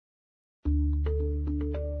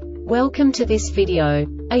Welcome to this video.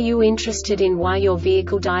 Are you interested in why your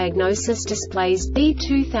vehicle diagnosis displays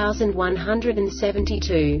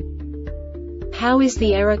B2172? How is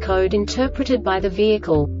the error code interpreted by the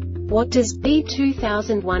vehicle? What does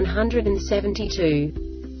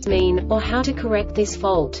B2172 mean, or how to correct this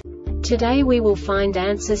fault? Today we will find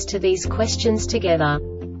answers to these questions together.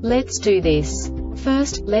 Let's do this.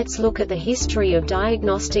 First, let's look at the history of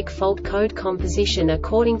diagnostic fault code composition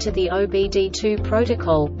according to the OBD2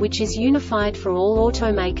 protocol, which is unified for all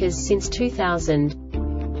automakers since 2000.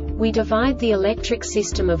 We divide the electric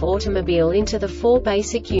system of automobile into the four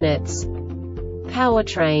basic units: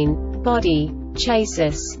 powertrain, body,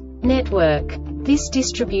 chassis, network. This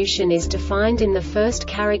distribution is defined in the first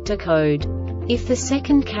character code. If the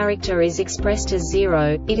second character is expressed as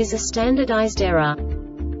 0, it is a standardized error.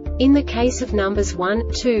 In the case of numbers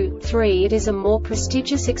 1, 2, 3, it is a more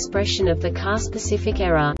prestigious expression of the car-specific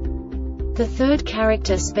error. The third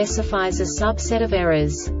character specifies a subset of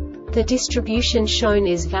errors. The distribution shown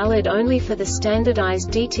is valid only for the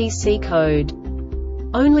standardized DTC code.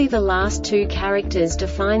 Only the last two characters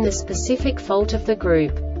define the specific fault of the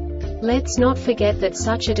group. Let's not forget that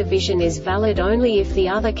such a division is valid only if the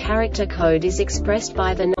other character code is expressed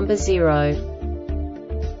by the number 0.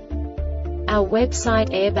 Our website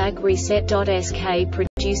airbagreset.sk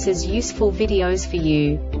produces useful videos for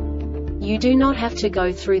you. You do not have to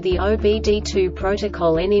go through the OBD2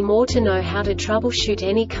 protocol anymore to know how to troubleshoot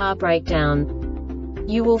any car breakdown.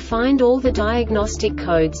 You will find all the diagnostic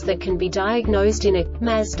codes that can be diagnosed in a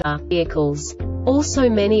Mazda vehicles. Also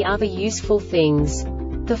many other useful things.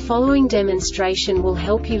 The following demonstration will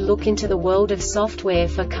help you look into the world of software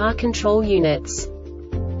for car control units.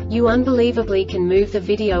 You unbelievably can move the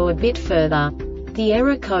video a bit further. The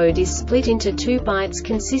error code is split into 2 bytes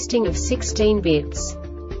consisting of 16 bits.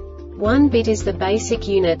 1 bit is the basic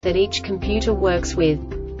unit that each computer works with.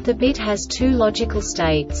 The bit has 2 logical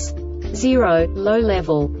states: 0, low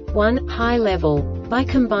level, 1, high level. By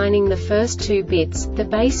combining the first 2 bits, the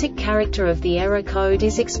basic character of the error code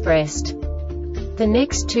is expressed. The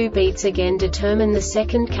next 2 beats again determine the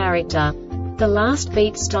second character. The last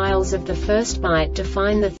beat styles of the first byte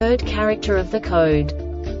define the third character of the code.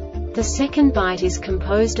 The second byte is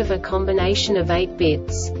composed of a combination of 8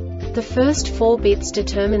 bits. The first 4 bits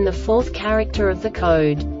determine the fourth character of the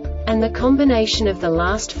code. And the combination of the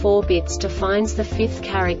last 4 bits defines the fifth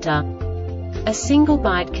character. A single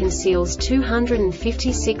byte conceals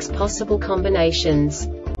 256 possible combinations.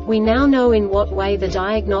 We now know in what way the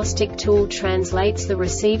diagnostic tool translates the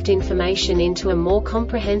received information into a more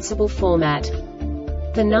comprehensible format.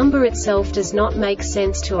 The number itself does not make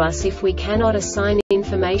sense to us if we cannot assign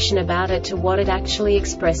information about it to what it actually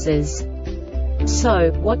expresses. So,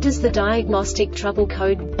 what does the Diagnostic Trouble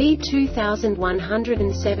Code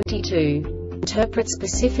B2172 interpret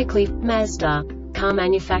specifically for Mazda car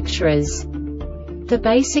manufacturers? The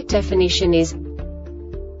basic definition is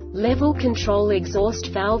level control exhaust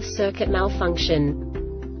valve circuit malfunction.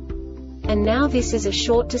 And now this is a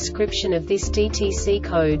short description of this DTC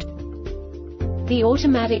code. The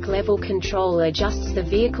automatic level control adjusts the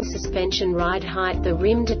vehicle suspension ride height. The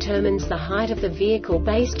rim determines the height of the vehicle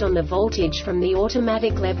based on the voltage from the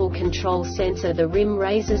automatic level control sensor. The rim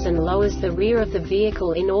raises and lowers the rear of the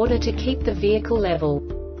vehicle in order to keep the vehicle level.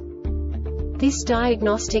 This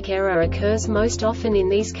diagnostic error occurs most often in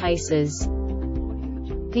these cases: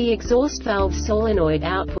 the exhaust valve solenoid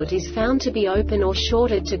output is found to be open or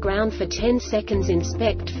shorted to ground for 10 seconds.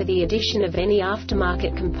 Inspect for the addition of any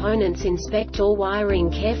aftermarket components. Inspect all wiring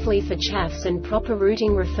carefully for chaffs and proper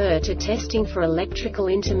routing. Refer to testing for electrical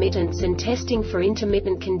intermittence and testing for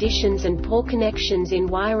intermittent conditions and poor connections in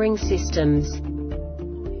wiring systems.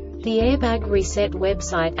 The Airbag Reset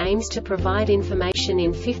website aims to provide information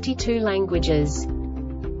in 52 languages.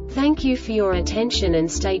 Thank you for your attention and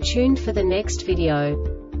stay tuned for the next video.